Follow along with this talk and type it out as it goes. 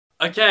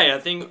Okay, I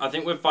think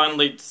we're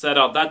finally set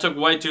up. That took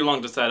way too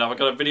long to set up. I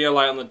got a video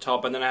light on the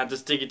top and then I had to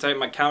sticky tape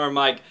my camera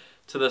mic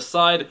to the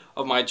side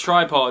of my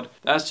tripod.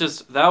 That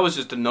was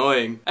just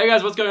annoying. Hey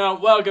guys, what's going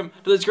on? Welcome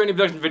to this Greeny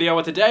production video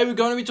where today we're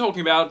going to be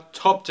talking about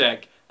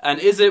Topdeck and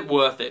is it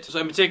worth it? So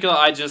in particular,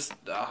 I just,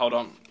 hold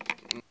on.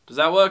 Does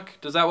that work?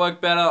 Does that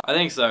work better? I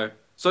think so.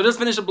 So I just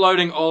finished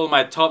uploading all of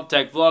my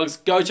Topdeck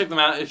vlogs. Go check them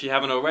out if you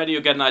haven't already.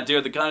 You'll get an idea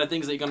of the kind of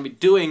things that you're going to be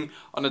doing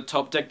on a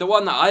Topdeck. The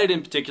one that I did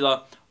in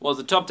particular was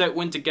the Topdeck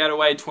Winter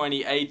Getaway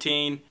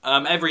 2018.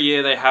 Every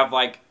year they have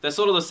they're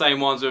sort of the same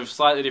ones with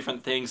slightly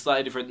different things,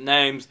 slightly different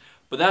names.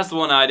 But that's the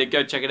one I did.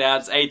 Go check it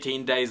out. It's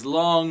 18 days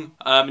long.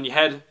 And you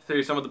head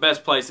through some of the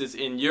best places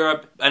in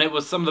Europe. And it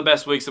was some of the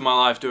best weeks of my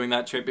life doing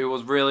that trip. It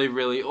was really,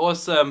 really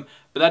awesome.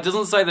 But that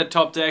doesn't say that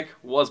Topdeck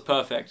was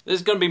perfect. This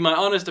is going to be my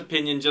honest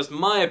opinion, just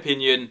my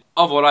opinion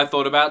of what I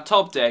thought about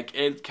Topdeck.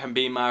 It can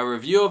be my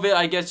review of it,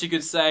 I guess you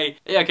could say.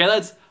 Yeah, okay,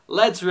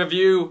 let's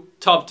review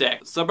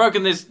Topdeck. So I've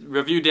broken this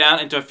review down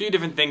into a few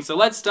different things. So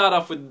let's start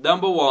off with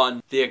number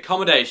one, the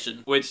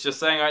accommodation. Which, just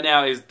saying right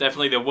now, is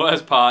definitely the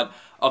worst part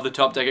of the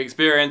Topdeck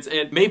experience.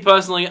 Me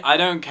personally, I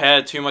don't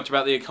care too much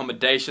about the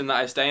accommodation that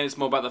I stay in. It's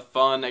more about the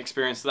fun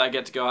experience that I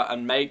get to go out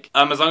and make.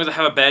 As long as I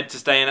have a bed to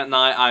stay in at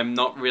night, I'm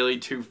not really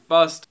too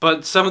fussed.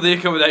 But some of the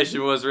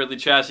accommodation was really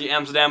trashy.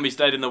 Amsterdam, we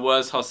stayed in the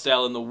worst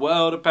hostel in the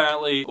world,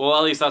 apparently. Well,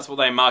 at least that's what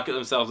they market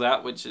themselves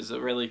at, which is a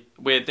really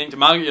weird thing to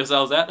market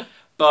yourselves at.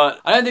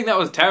 But I don't think that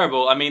was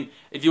terrible. I mean,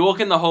 if you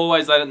walk in the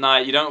hallways late at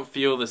night, you don't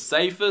feel the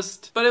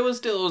safest. But it was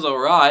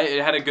alright.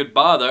 It had a good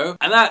bar though.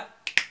 And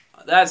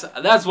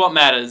that's what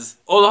matters.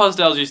 All the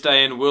hostels you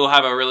stay in will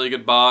have a really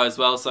good bar as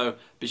well, so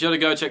be sure to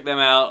go check them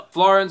out.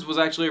 Florence was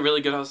actually a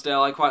really good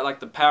hostel. I quite like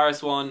the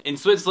Paris one. In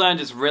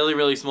Switzerland, it's really,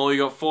 really small.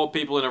 You got 4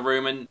 people in a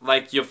room and,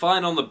 you're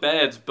fine on the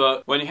beds,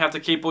 but when you have to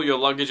keep all your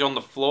luggage on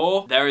the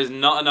floor, there is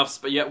not enough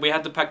space. Yeah, we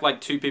had to pack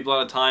 2 people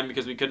at a time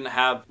because we couldn't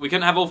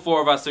have all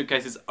 4 of our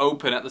suitcases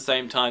open at the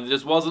same time. There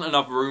just wasn't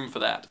enough room for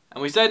that.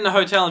 And we stayed in a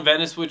hotel in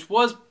Venice, which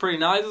was pretty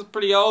nice. It was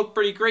pretty old,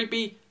 pretty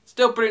creepy.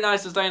 Still pretty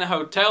nice to stay in a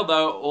hotel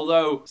though,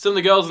 although some of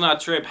the girls on our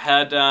trip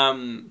had,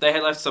 they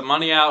had left some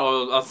money out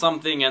or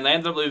something, and they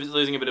ended up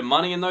losing a bit of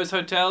money in those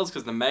hotels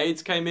because the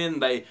maids came in.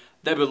 They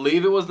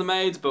believe it was the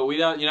maids, but we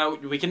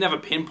don't, we can never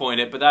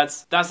pinpoint it, but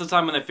that's the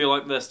time when they feel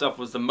like their stuff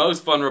was the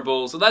most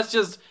vulnerable. So that's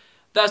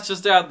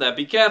just out there.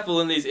 Be careful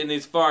in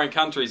these foreign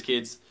countries,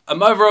 kids.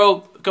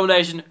 Overall,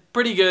 accommodation,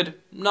 pretty good,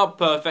 not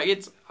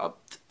perfect.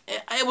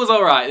 It was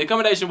alright. The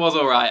accommodation was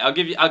alright. I'll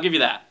give you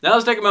that. Now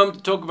let's take a moment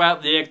to talk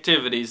about the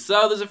activities.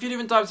 So there's a few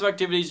different types of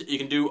activities you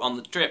can do on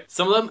the trip.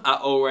 Some of them are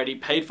already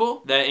paid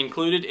for. They're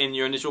included in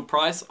your initial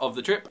price of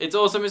the trip. It's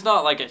awesome. It's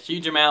not a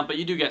huge amount, but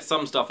you do get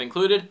some stuff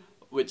included,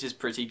 which is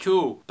pretty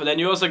cool. But then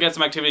you also get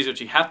some activities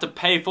which you have to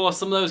pay for.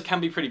 Some of those can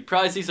be pretty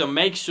pricey, so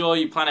make sure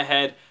you plan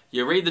ahead.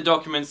 You read the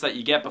documents that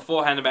you get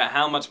beforehand about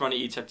how much money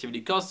each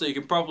activity costs, so you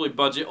can properly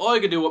budget, or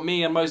you can do what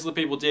me and most of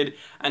the people did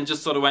and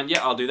just sort of went,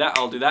 yeah, I'll do that,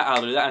 I'll do that,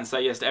 I'll do that, and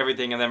say yes to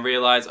everything, and then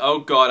realize, oh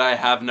god, I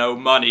have no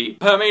money.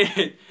 But I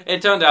mean,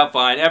 it turned out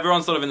fine.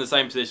 Everyone's sort of in the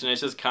same position.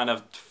 It's just kind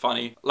of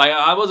funny.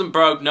 I wasn't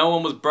broke, no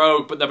one was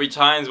broke, but there'll be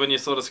times when you're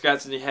sort of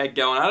scratching your head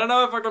going, I don't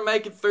know if I can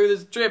make it through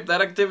this trip.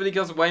 That activity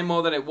costs way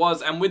more than it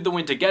was, and with the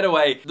winter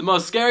getaway, the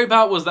most scary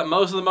part was that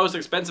most of the most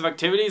expensive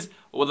activities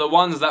were the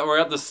ones that were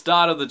at the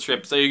start of the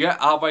trip. So you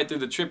get halfway through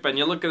the trip and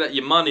you're looking at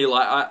your money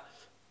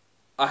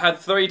I had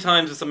 3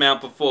 times this amount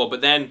before,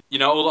 but then,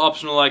 all the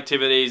optional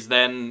activities,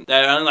 then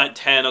they're only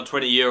 10 or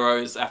 20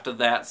 euros after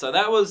that. So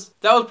that was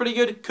pretty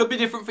good. Could be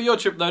different for your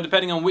trip though,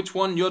 depending on which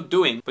one you're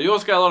doing. But you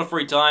also get a lot of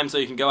free time, so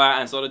you can go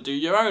out and sort of do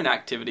your own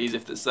activities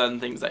if there's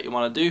certain things that you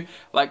want to do.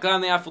 Like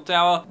climb the Eiffel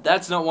Tower,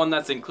 that's not one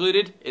that's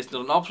included. It's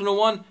not an optional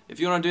one. If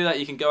you want to do that,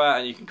 you can go out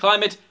and you can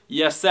climb it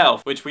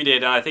yourself, which we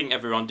did, and I think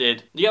everyone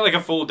did. You get a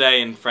full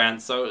day in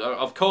France, so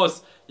of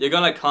course you're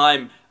gonna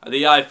climb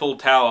the Eiffel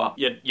Tower,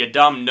 you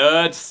dumb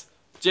nerds.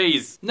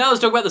 Jeez. Now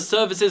let's talk about the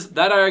services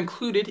that are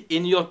included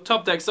in your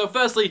Topdeck. So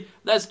firstly,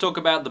 let's talk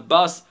about the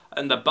bus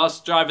and the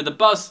bus driver. The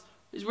bus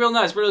is real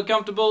nice, really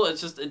comfortable.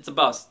 It's a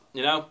bus,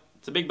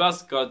 It's a big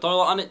bus, got a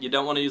toilet on it. You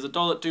don't want to use the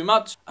toilet too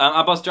much.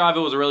 Our bus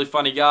driver was a really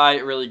funny guy,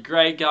 a really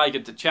great guy. You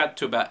get to chat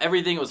to about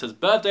everything. It was his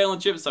birthday on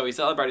the trip, so we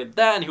celebrated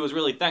that, and he was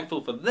really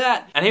thankful for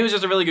that. And he was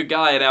just a really good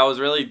guy, and I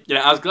was really,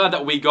 I was glad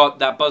that we got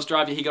that bus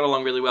driver. He got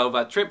along really well with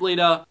our trip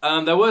leader.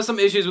 There were some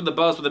issues with the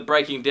bus, with it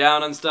breaking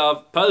down and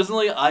stuff.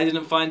 Personally, I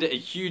didn't find it a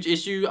huge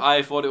issue.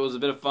 I thought it was a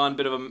bit of fun,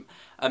 bit of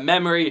a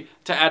memory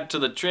to add to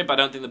the trip. I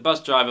don't think the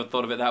bus driver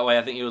thought of it that way.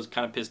 I think he was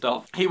kind of pissed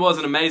off. He was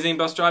an amazing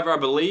bus driver. I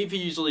believe he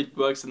usually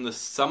works in the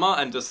summer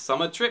and does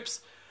summer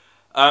trips.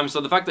 So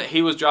the fact that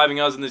he was driving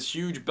us in this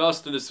huge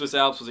bus through the Swiss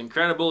Alps was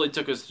incredible. He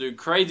took us through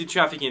crazy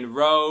traffic in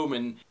Rome,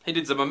 and he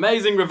did some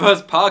amazing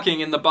reverse parking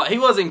in the bus. He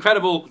was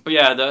incredible. But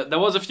yeah, there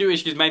was a few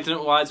issues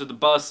maintenance-wise with the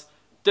bus.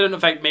 Didn't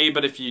affect me,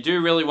 but if you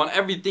do really want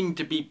everything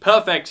to be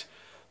perfect,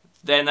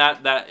 then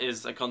that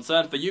is a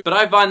concern for you. But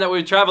I find that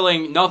with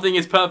traveling, nothing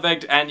is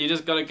perfect, and you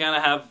just gotta kind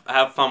of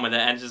have fun with it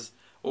and just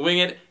wing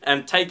it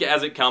and take it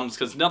as it comes,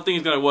 because nothing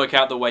is gonna work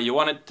out the way you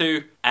want it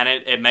to, and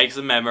it makes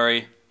a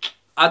memory.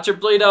 Our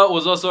trip leader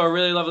was also a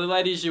really lovely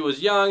lady. She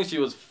was young, she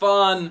was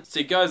fun.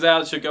 She goes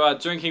out, she'll go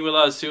out drinking with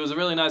us. She was a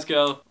really nice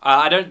girl.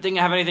 I don't think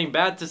I have anything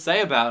bad to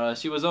say about her.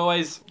 She was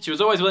always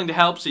willing to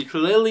help. She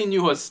clearly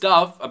knew her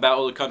stuff about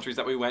all the countries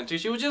that we went to.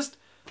 She was just,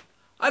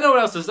 I don't know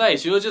what else to say.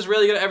 She was just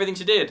really good at everything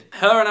she did.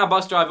 Her and our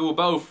bus driver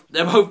were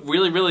they're both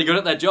really good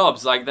at their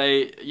jobs. Like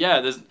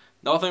there's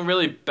nothing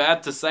really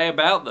bad to say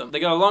about them. They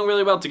got along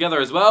really well together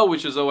as well,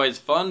 which was always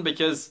fun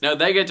because, you know,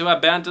 they get to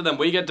have banter, then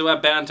we get to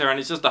have banter, and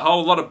it's just a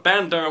whole lot of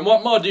banter, and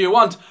what more do you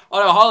want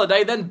on a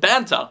holiday than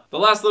banter? The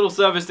last little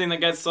service thing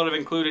that gets sort of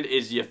included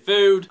is your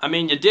food. I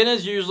mean, your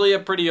dinners usually are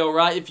pretty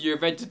alright. If you're a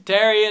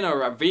vegetarian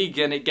or a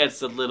vegan, it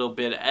gets a little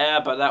bit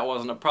but that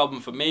wasn't a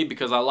problem for me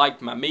because I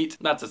liked my meat.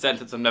 That's a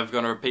sentence I'm never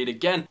going to repeat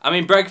again. I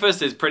mean,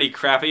 breakfast is pretty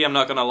crappy, I'm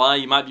not going to lie.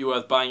 You might be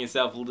worth buying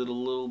yourself a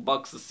little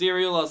box of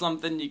cereal or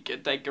something you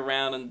could take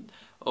around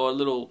or a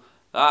little,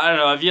 I don't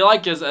know, if you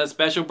like a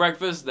special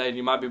breakfast, then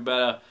you might be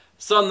better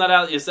sorting that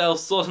out yourself,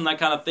 sorting that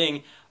kind of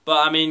thing.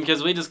 But I mean,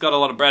 because we just got a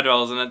lot of bread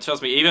rolls, and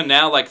trust me, even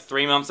now, like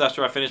 3 months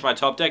after I finished my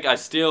Topdeck, I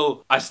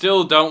still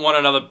don't want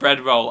another bread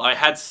roll. I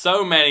had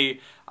so many.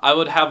 I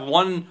would have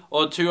 1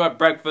 or 2 at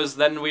breakfast,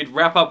 then we'd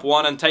wrap up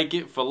 1 and take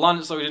it for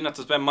lunch so we didn't have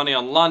to spend money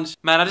on lunch.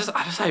 Man, I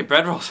just hate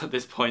bread rolls at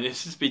this point.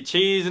 It's just be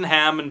cheese and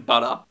ham and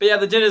butter. But yeah,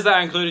 the dinners that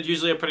I included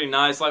usually are pretty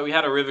nice. Like, we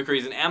had a river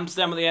cruise in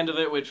Amsterdam at the end of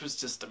it, which was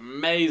just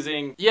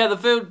amazing. Yeah, the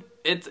food,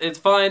 it's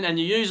fine, and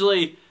you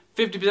usually,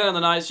 50% of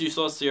the nights you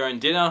source your own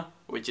dinner,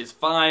 which is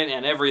fine,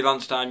 and every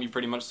lunchtime you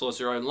pretty much source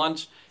your own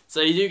lunch. So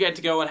you do get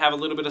to go and have a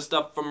little bit of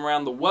stuff from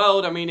around the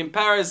world. I mean, in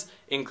Paris,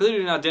 included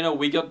in our dinner,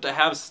 we got to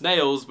have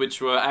snails, which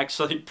were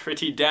actually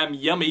pretty damn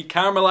yummy.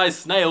 Caramelized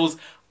snails.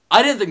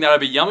 I didn't think that would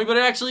be yummy, but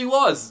it actually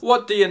was.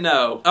 What do you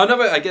know?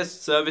 Another, I guess,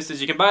 service is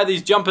you can buy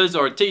these jumpers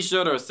or a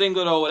t-shirt or a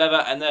singlet or whatever,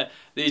 and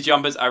these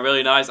jumpers are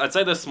really nice. I'd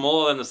say they're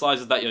smaller than the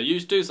sizes that you're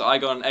used to, so I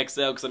got an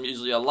XL because I'm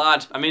usually a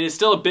large. I mean, it's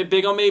still a bit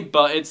big on me,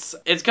 but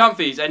it's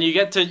comfy, and you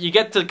get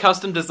to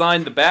custom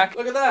design the back.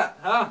 Look at that,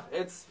 huh?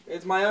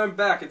 It's my own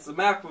back. It's the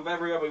map of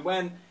everywhere we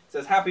went. It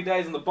says happy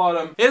days on the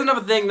bottom. Here's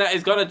another thing that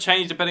is going to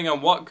change depending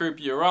on what group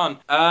you're on.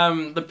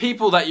 The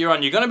people that you're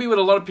on. You're going to be with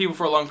a lot of people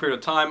for a long period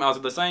of time. I was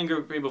with the same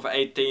group of people for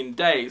 18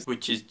 days,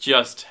 which is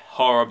just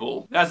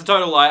horrible. That's a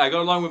total lie. I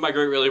got along with my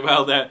group really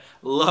well. They're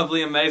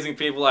lovely, amazing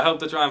people. I hope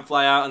to try and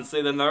fly out and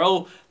see them. They're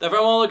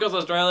from all across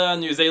Australia and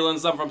New Zealand,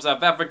 some from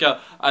South Africa.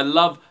 I'd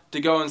love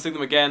to go and see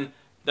them again.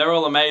 They're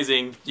all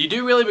amazing. You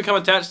do really become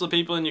attached to the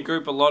people in your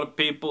group. A lot of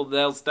people,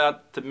 they'll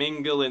start to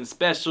mingle in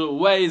special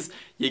ways.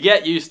 You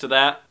get used to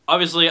that.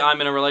 Obviously, I'm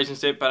in a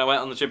relationship, and I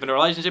went on the trip in a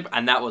relationship,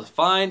 and that was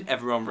fine.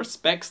 Everyone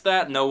respects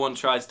that. No one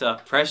tries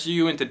to pressure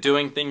you into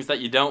doing things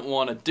that you don't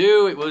want to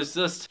do. It was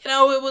just, you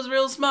know, it was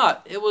real smart.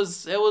 It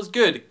was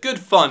good. Good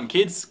fun,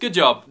 kids. Good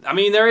job. I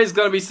mean, there is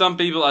going to be some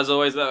people, as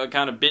always, that are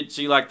kind of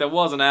bitchy. Like, there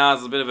wasn't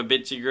ours, a bit of a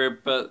bitchy group,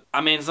 but, I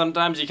mean,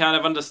 sometimes you kind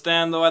of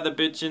understand the way they're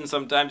bitching,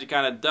 sometimes you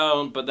kind of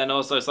don't, but then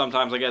also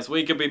sometimes, I guess,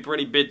 we could be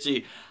pretty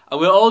bitchy.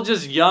 We're all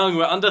just young,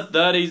 we're under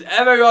 30s,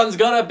 everyone's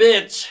gonna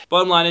bitch!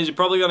 Bottom line is, you're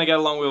probably gonna get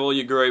along with all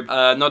your group.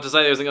 Not to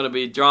say there isn't gonna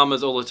be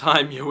dramas all the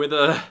time. You're with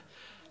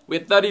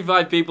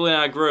 35 people in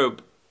our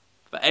group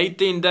for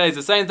 18 days.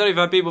 The same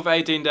 35 people for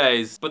 18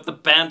 days. But the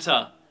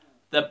banter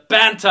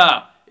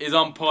is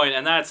on point,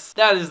 and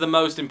that is the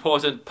most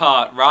important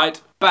part,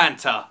 right?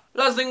 Banter.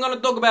 Last thing I'm going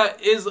to talk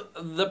about is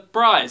the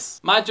price.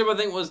 My trip, I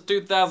think, was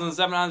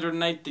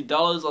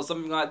 $2,780 or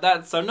something like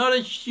that, so not a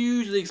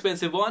hugely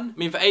expensive one. I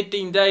mean, for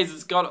 18 days,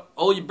 it's got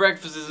all your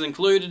breakfasts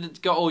included, it's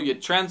got all your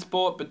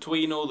transport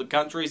between all the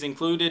countries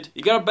included.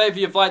 You got to pay for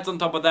your flights on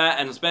top of that,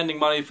 and spending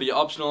money for your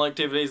optional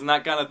activities and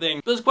that kind of thing.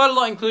 There's quite a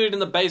lot included in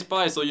the base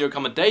price, or your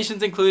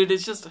accommodations included.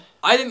 It's just,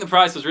 I think the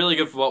price was really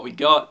good for what we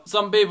got.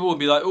 Some people would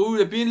be like, oh,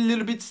 they're being a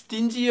little bit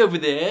stingy over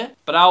there.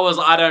 But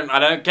I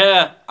don't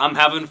care. I'm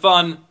having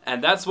fun,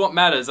 and that's what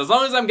matters. As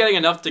long as I'm getting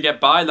enough to get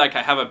by, like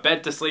I have a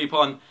bed to sleep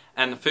on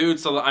and food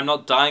so that I'm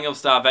not dying of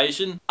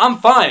starvation, I'm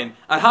fine.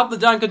 And half the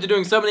time, because you're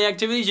doing so many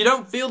activities, you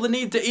don't feel the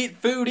need to eat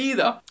food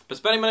either. But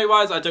spending money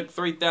wise, I took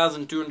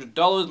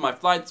 $3,200. My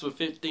flights were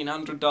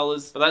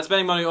 $1,500. But that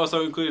spending money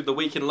also included the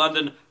week in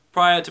London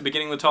prior to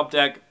beginning the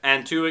Topdeck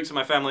and 2 weeks with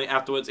my family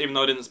afterwards, even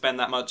though I didn't spend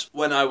that much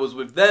when I was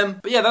with them.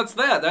 But yeah,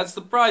 that's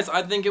the price.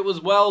 I think it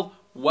was well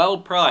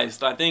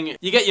priced. I think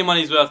you get your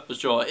money's worth for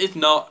sure. If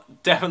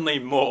not, definitely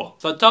more.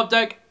 So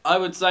Topdeck, I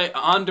would say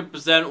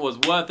 100% was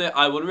worth it.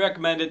 I would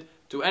recommend it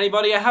to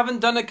anybody. I haven't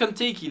done a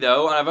Kontiki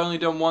though, and I've only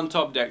done one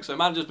Topdeck, so it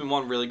might have just been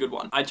one really good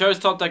one. I chose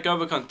Topdeck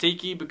over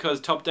Kontiki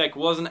because Topdeck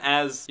wasn't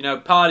as, you know,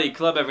 party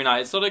club every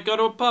night. It's sort of go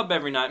to a pub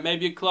every night,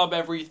 maybe a club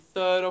every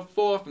 3rd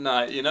or 4th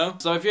night, you know?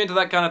 So if you're into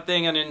that kind of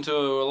thing and into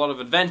a lot of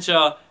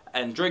adventure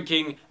and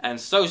drinking and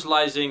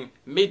socializing,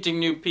 meeting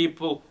new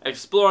people,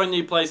 exploring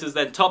new places,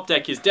 then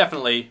Topdeck is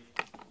definitely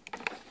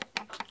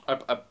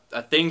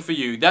a thing for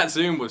you. That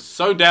Zoom was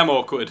so damn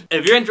awkward.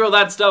 If you're into all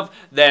that stuff,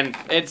 then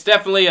it's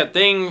definitely a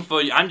thing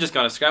for you. I'm just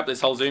gonna scrap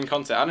this whole Zoom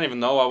concept. I don't even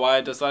know why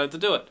I decided to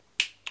do it.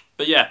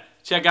 But yeah,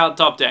 check out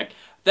Topdeck.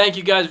 Thank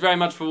you guys very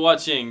much for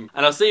watching,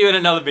 and I'll see you in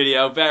another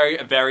video very,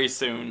 very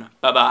soon.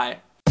 Bye-bye.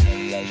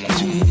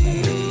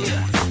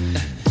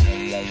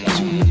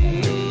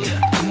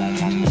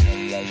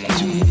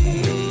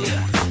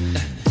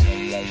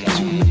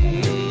 me.